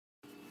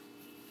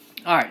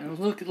All right,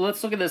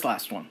 let's look at this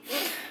last one.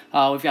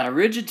 We've got a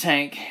rigid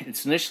tank.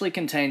 It initially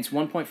contains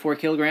 1.4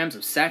 kilograms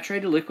of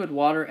saturated liquid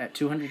water at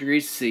 200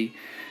 degrees C.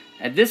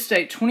 At this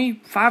state,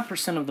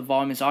 25% of the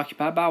volume is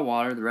occupied by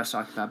water, the rest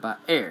occupied by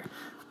air.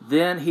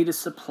 Then heat is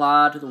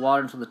supplied to the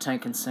water until the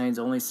tank contains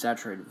only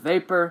saturated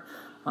vapor.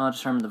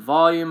 Determine the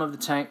volume of the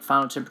tank,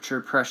 final temperature,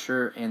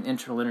 pressure, and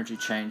internal energy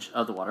change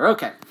of the water.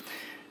 Okay,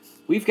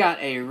 we've got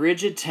a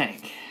rigid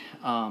tank.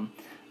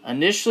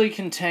 Initially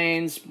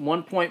contains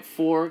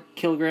 1.4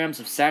 kilograms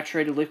of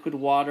saturated liquid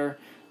water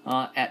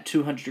at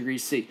 200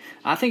 degrees C.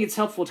 I think it's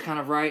helpful to kind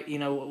of write,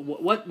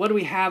 what do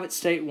we have at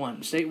state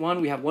 1? State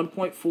 1, we have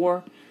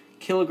 1.4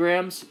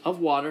 kilograms of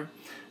water.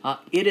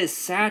 It is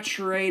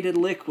saturated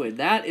liquid.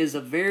 That is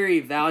a very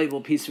valuable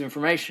piece of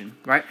information,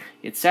 right?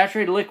 It's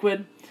saturated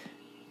liquid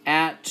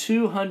at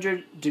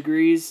 200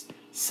 degrees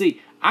C.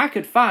 I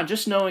could find,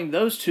 just knowing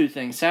those two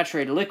things,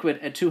 saturated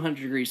liquid at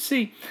 200 degrees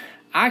C,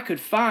 I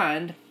could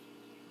find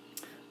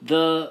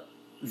the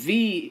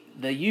V,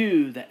 the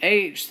U, the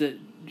H,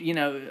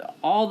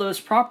 all those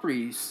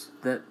properties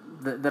that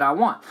I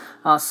want.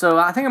 So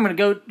I think I'm going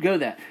to go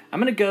that.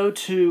 I'm going to go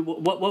to,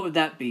 what would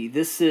that be?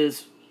 This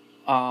is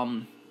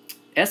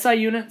SI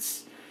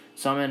units,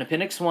 so I'm in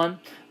Appendix 1.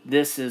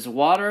 This is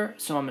water,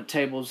 so I'm at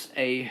tables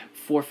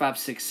A4, 5,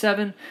 6,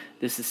 7.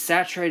 This is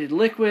saturated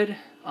liquid,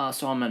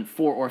 so I'm in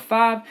 4 or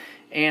 5.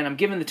 And I'm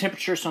given the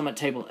temperature, so I'm at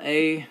table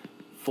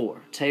A4.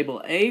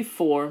 Table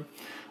A4,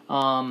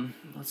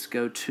 let's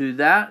go to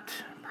that.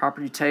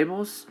 Property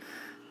tables.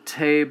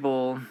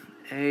 Table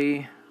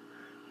A4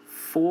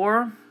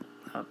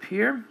 up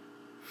here.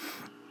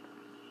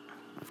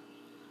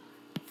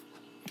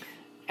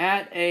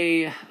 At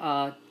a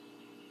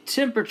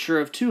temperature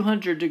of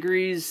 200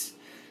 degrees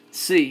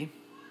C.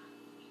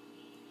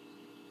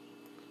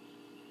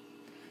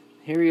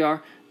 Here we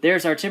are.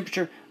 There's our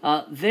temperature.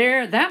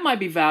 That might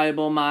be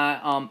valuable.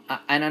 And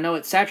I know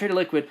it's saturated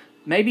liquid.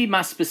 Maybe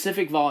my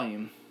specific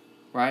volume,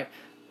 right?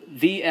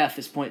 VF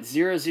is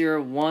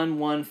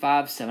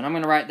 0.001157. I'm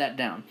going to write that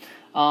down.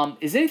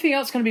 Is anything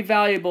else going to be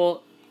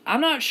valuable?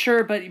 I'm not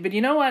sure, but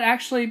you know what?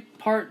 Actually,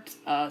 part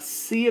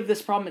C of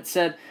this problem, it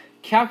said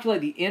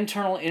calculate the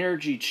internal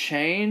energy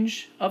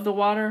change of the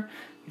water.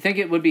 You think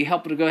it would be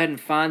helpful to go ahead and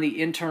find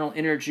the internal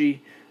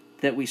energy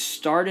that we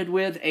started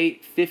with,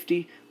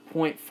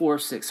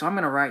 850.46. So I'm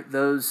going to write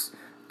those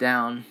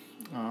down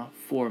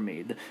for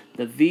me.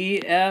 The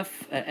VF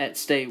at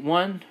state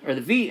 1, or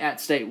the V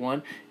at state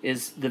 1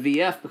 is the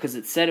VF because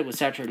it said it was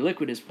saturated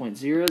liquid is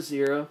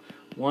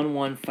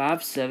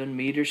 0.001157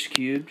 meters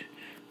cubed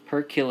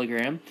per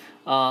kilogram.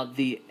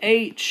 The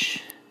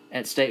H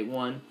at state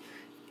 1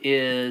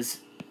 is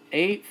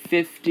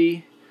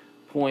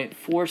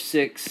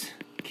 850.46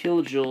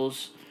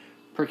 kilojoules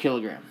per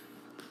kilogram.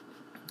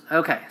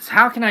 Okay, so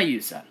how can I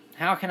use that?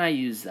 How can I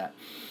use that?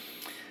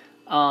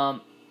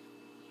 I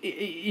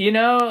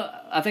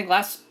think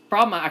last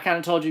problem I kind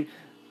of told you,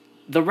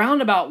 the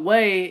roundabout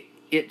way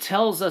it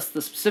tells us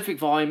the specific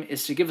volume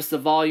is to give us the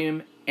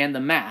volume and the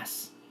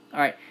mass. All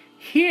right,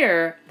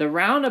 here the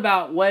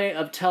roundabout way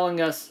of telling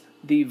us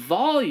the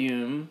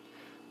volume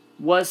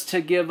was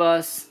to give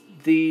us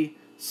the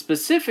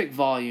specific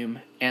volume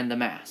and the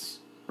mass,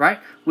 right?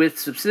 With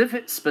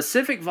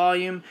specific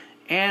volume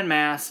and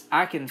mass,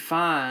 I can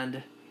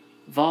find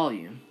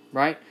volume,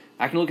 right?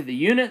 I can look at the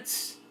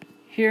units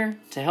here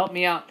to help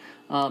me out,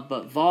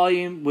 but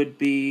volume would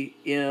be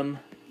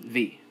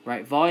MV,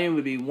 right? Volume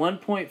would be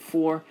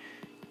 1.4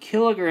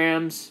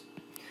 kilograms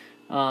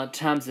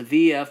times the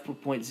VF for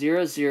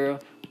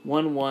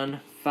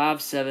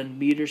 0.001157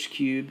 meters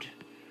cubed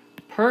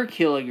per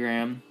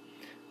kilogram.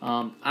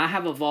 I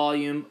have a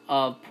volume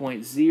of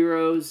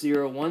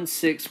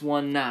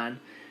 0.001619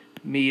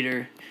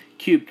 meter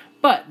cubed.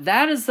 But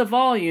that is the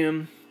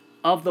volume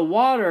of the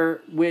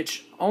water,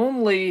 which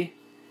only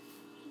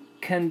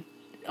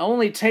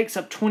takes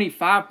up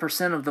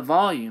 25% of the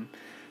volume.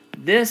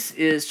 This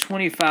is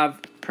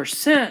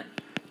 25%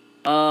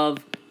 of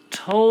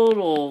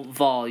total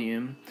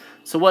volume.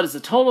 So what is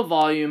the total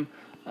volume?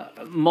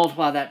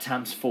 Multiply that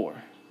times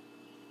 4,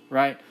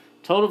 right?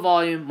 Total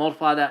volume,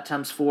 multiply that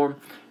times 4,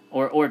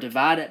 or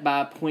divide it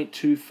by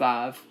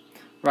 0.25,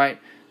 right?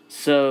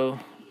 So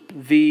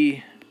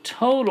the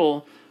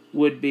total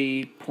would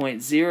be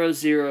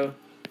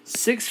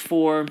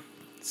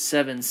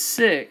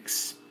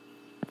 0.006476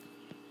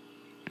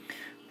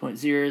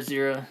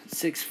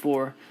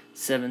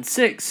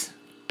 0.006476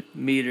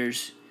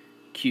 meters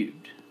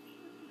cubed.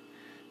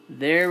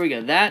 There we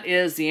go. That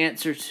is the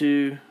answer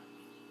to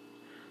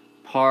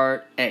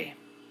part A.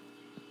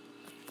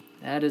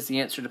 That is the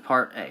answer to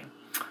part A.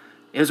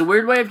 It was a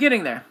weird way of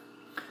getting there.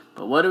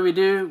 But what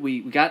do? We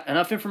got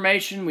enough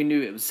information. We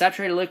knew it was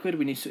saturated liquid.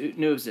 We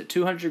knew it was at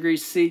 200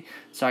 degrees C.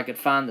 So I could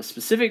find the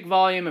specific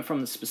volume. And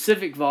from the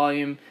specific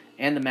volume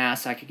and the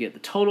mass, I could get the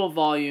total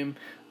volume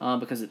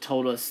because it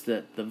told us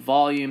that the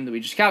volume that we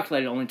just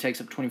calculated only takes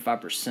up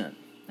 25%.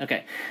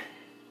 Okay.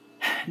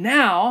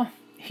 Now,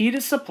 heat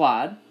is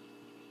supplied.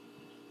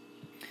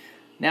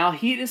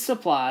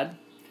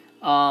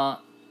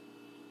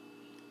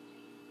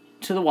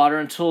 To to the water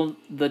until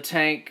the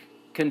tank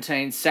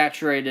contains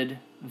saturated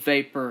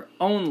vapor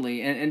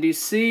only. And do you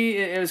see,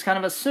 it was kind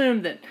of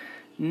assumed that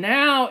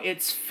now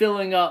it's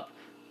filling up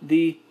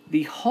the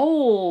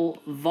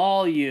whole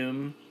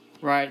volume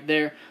right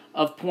there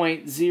of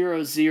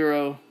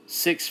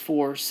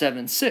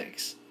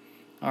 0.006476.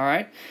 All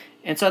right,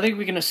 and so I think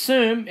we can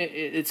assume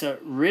it's a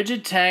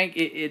rigid tank.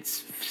 It's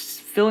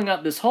filling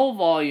up this whole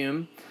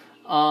volume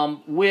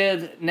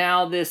with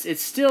now this.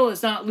 It's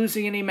not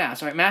losing any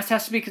mass. All right, mass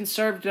has to be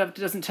conserved. It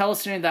doesn't tell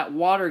us any of that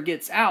water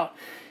gets out.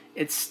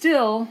 It's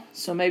still,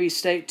 so maybe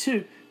state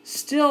 2,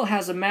 still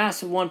has a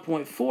mass of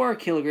 1.4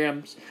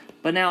 kilograms,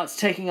 but now it's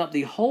taking up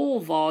the whole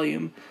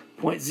volume,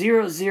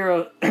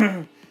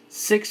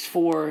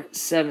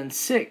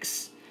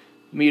 0.006476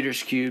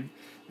 meters cubed.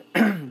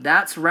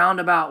 That's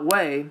roundabout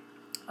way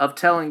of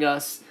telling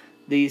us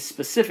the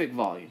specific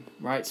volume,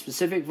 right?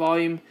 Specific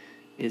volume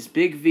is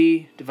big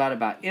V divided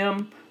by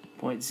M,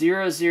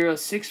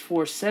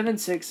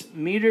 0.006476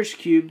 meters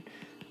cubed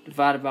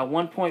divided by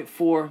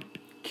 1.4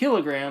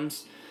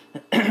 kilograms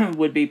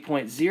would be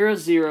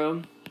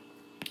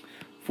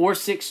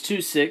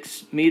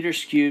 0.004626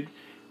 meters cubed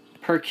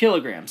per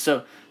kilogram.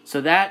 So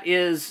that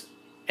is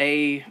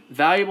a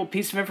valuable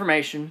piece of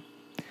information,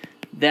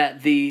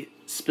 that the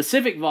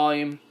specific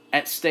volume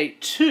at state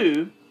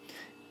 2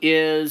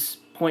 is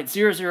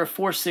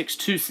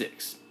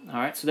 0.004626. All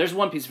right, so there's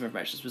one piece of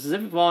information.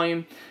 Specific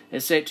volume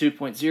is state 2,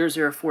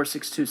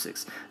 0.004626.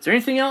 Is there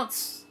anything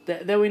else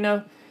that we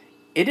know?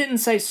 It didn't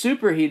say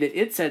superheated.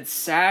 It said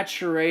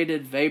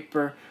saturated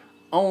vapor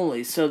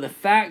only. So the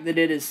fact that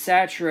it is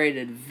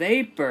saturated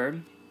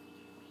vapor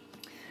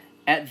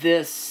at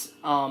this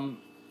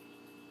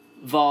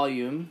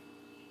volume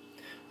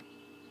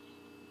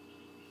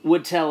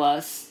would tell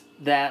us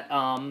that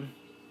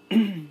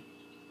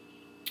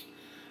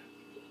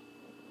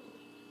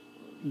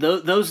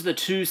those are the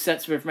two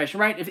sets of information,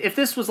 right? If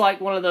this was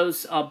like one of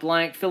those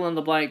blank,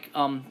 fill-in-the-blank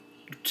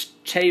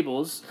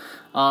tables,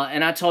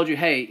 and I told you,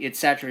 hey, it's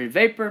saturated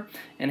vapor,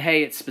 and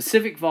hey, its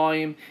specific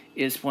volume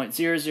is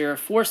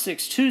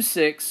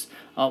 0.004626,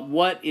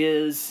 what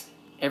is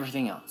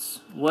everything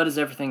else? What is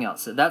everything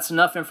else? That's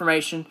enough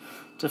information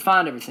to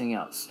find everything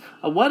else.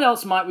 What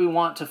else might we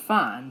want to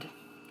find?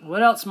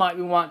 What else might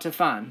we want to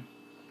find?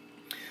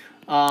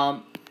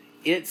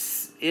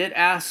 It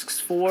asks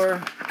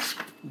for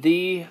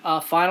the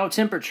final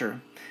temperature.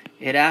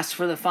 It asks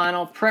for the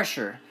final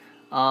pressure.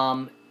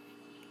 And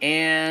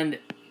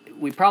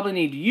we probably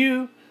need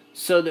U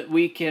so that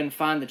we can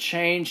find the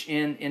change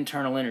in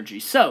internal energy.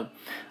 So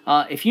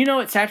if you know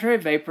it's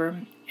saturated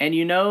vapor and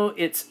you know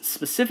its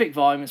specific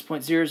volume is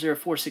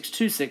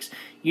 0.004626,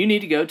 you need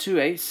to go to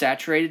a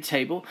saturated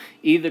table,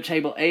 either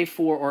table A4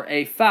 or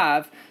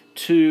A5,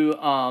 to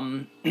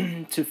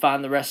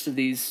find the rest of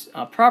these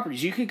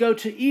properties. You could go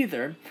to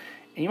either,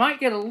 and you might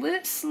get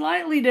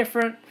slightly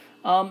different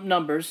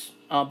numbers,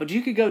 but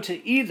you could go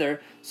to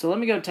either. So let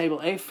me go to table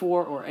A4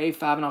 or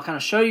A5, and I'll kind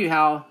of show you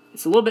how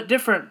it's a little bit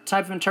different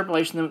type of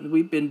interpolation than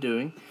we've been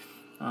doing,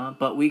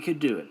 but we could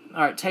do it.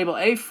 All right, table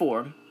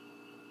A4.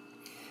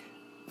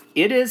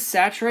 It is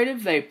saturated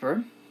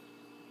vapor,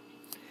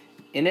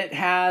 and it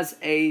has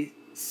a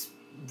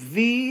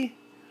V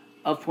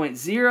of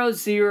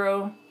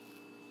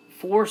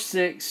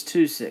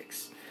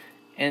 0.004626.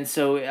 And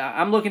so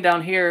I'm looking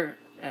down here,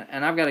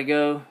 and I've got to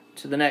go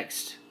to the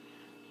next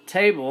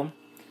table,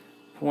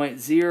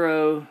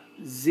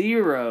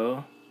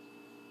 0.00,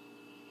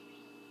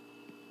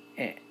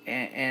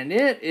 and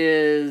it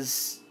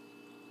is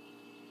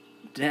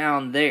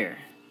down there.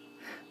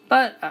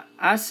 But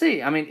I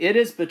see, I mean, it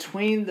is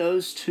between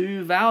those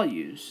two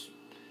values.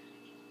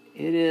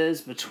 It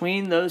is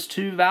between those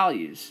two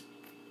values.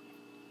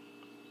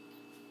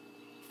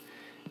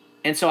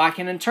 And so I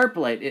can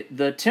interpolate it.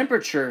 The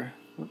temperature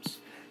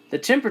is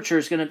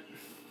going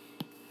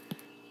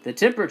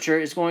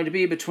to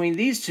be between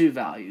these two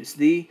values.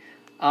 The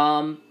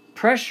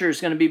pressure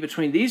is going to be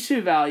between these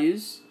two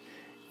values,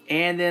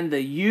 and then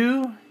the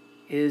U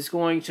is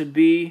going to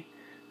be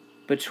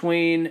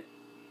between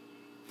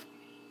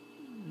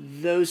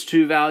those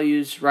two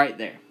values right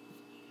there.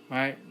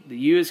 Right? The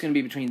U is going to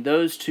be between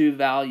those two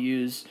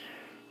values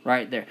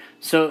right there.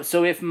 So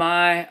if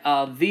my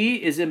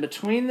V is in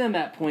between them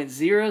at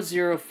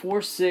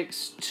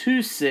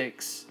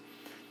 0.004626,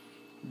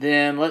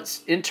 then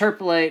let's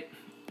interpolate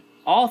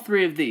all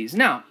three of these.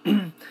 Now,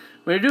 when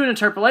you're doing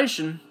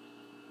interpolation,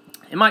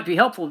 it might be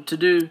helpful to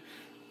do,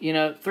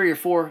 3 or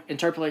 4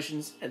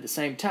 interpolations at the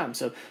same time.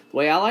 So the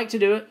way I like to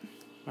do it,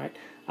 right?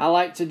 I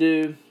like to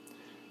do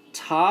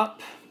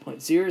top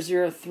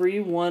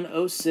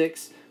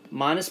 0.003106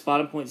 minus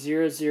bottom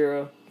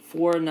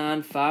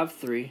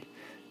 0.004953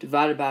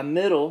 divided by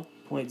middle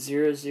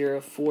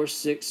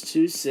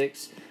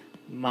 0.004626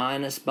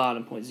 minus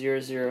bottom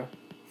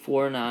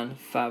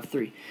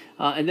 0.004953.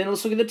 And then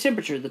let's look at the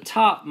temperature. The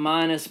top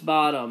minus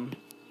bottom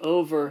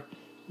over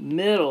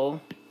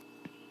middle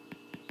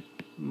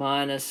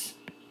minus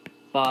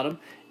bottom.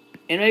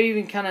 And maybe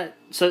even kind of,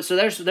 so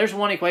there's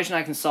one equation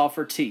I can solve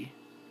for T,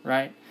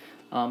 right?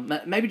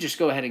 Maybe just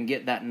go ahead and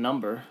get that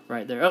number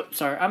right there. Oh,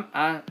 sorry,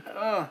 I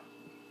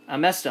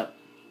messed up.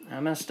 I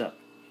messed up.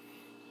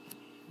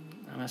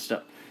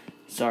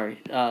 Sorry.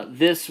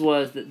 This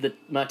was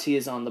my T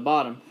is on the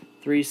bottom.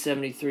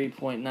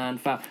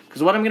 373.95.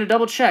 Because what I'm going to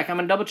double check,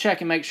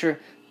 and make sure,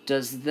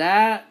 does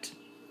that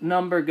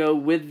number go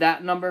with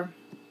that number?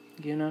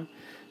 You know,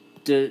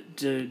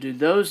 do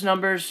those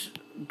numbers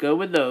go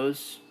with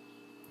those?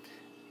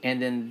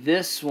 And then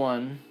this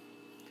one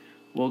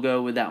will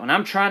go with that one.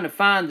 I'm trying to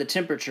find the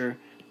temperature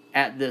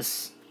at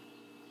this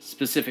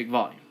specific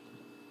volume.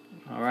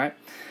 All right.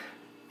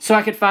 So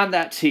I could find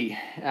that T.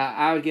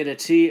 I would get a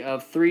T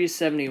of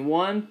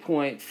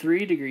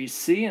 371.3 degrees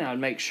C, and I would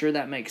make sure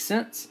that makes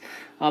sense.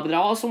 But I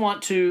also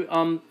want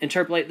to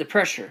interpolate the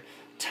pressure.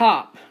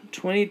 Top,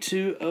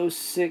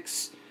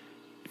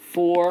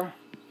 22,064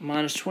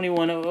 minus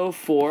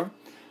 21,004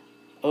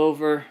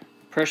 over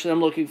pressure that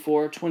I'm looking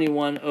for,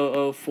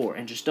 21,004.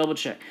 And just double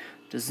check.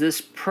 Does this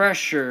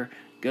pressure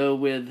go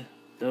with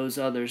those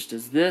others?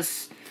 Does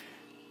this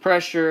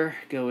pressure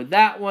go with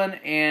that one,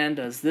 and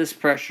does this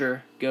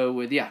pressure go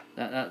with, yeah,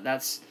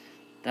 that's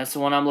the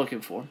one I'm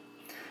looking for.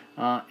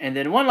 And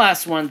then one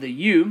last one, the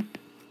U,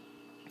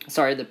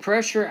 sorry, the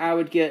pressure I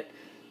would get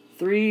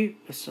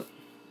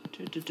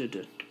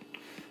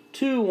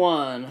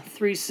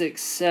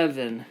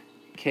 21367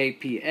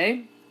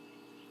 kPa,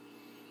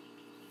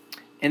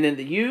 and then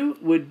the U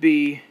would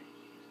be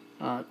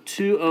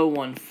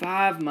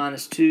 2015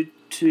 minus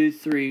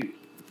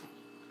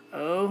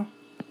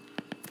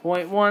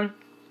 2230.1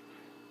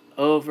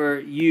 over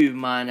U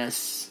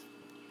minus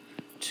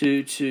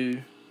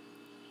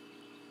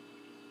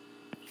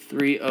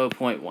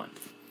 2230.1.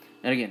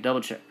 And again, double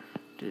check.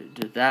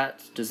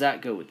 Does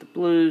that go with the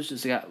blues?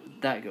 Does that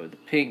go with the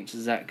pinks?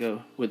 Does that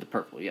go with the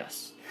purple?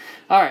 Yes.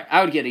 All right,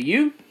 I would get a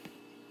U,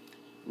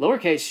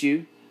 lowercase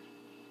u,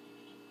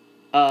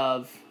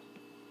 of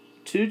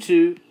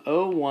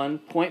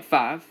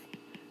 2201.5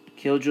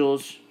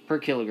 kilojoules per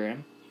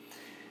kilogram.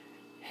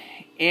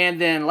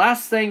 And then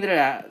last thing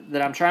that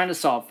I'm trying to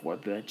solve for,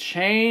 the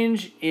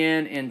change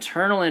in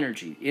internal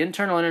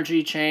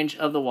energy change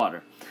of the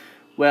water.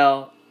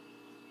 Well,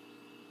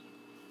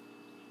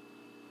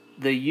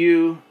 the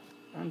U,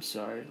 I'm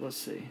sorry, let's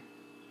see.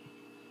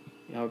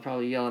 Y'all are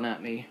probably yelling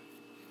at me.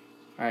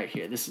 All right,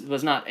 here, this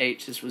was not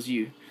H, this was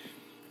U.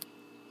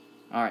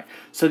 All right,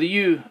 so the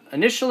U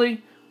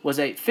initially was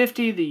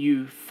 850, the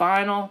U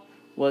final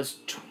was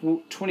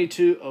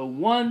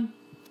 2201.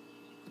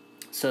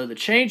 So the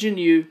change in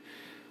U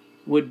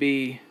would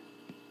be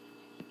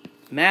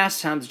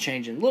mass times the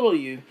change in little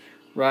u,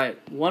 right?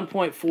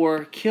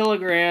 1.4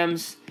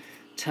 kilograms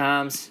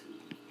times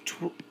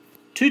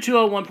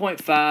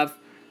 2201.5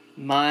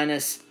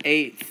 minus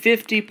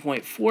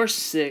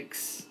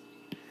 850.46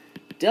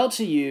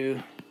 delta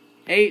U,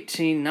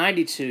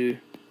 1892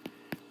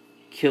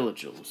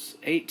 kilojoules.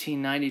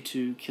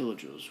 1892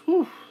 kilojoules.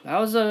 Whew, that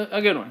was a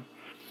good one.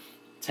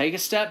 Take a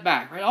step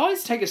back, right?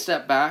 Always take a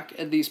step back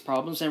at these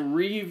problems and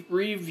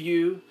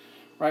review.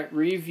 Right,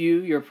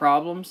 review your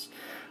problems.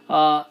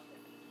 Don't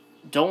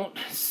count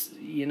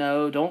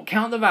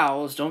the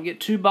vowels. Don't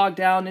get too bogged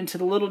down into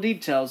the little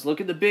details.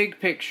 Look at the big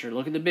picture.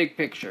 Look at the big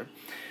picture.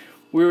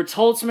 We were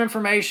told some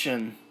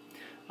information.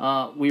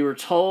 We were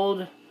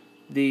told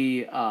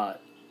the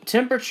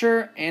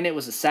temperature, and it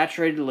was a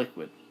saturated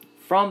liquid.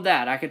 From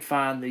that, I could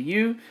find the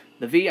U,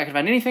 the V. I could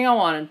find anything I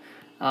wanted.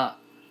 I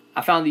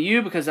found the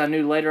U because I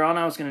knew later on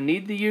I was going to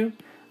need the U.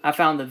 I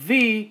found the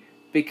V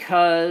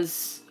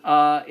because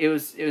it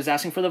was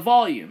asking for the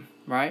volume,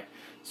 right?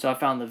 So I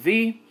found the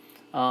V,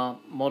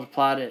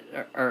 multiplied it,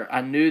 or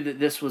I knew that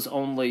this was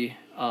only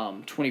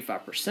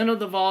 25% of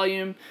the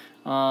volume,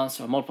 so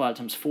I multiplied it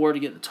times 4 to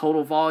get the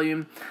total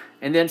volume.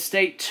 And then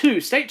state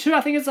 2. State 2,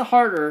 I think, is a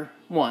harder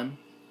one,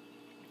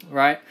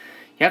 right?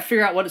 You have to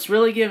figure out what it's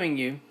really giving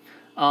you.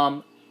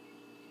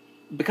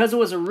 Because it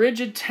was a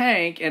rigid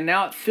tank, and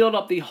now it filled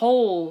up the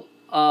whole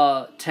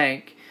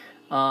tank,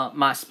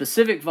 my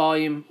specific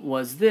volume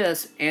was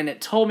this, and it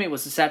told me it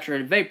was a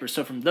saturated vapor.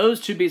 So from those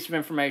two pieces of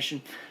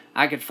information,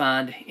 I could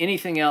find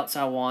anything else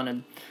I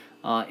wanted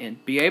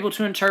and be able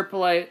to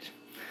interpolate,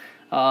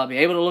 be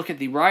able to look at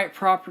the right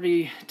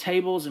property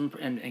tables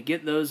and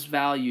get those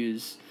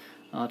values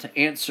to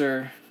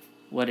answer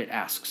what it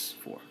asks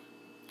for.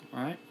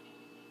 All right?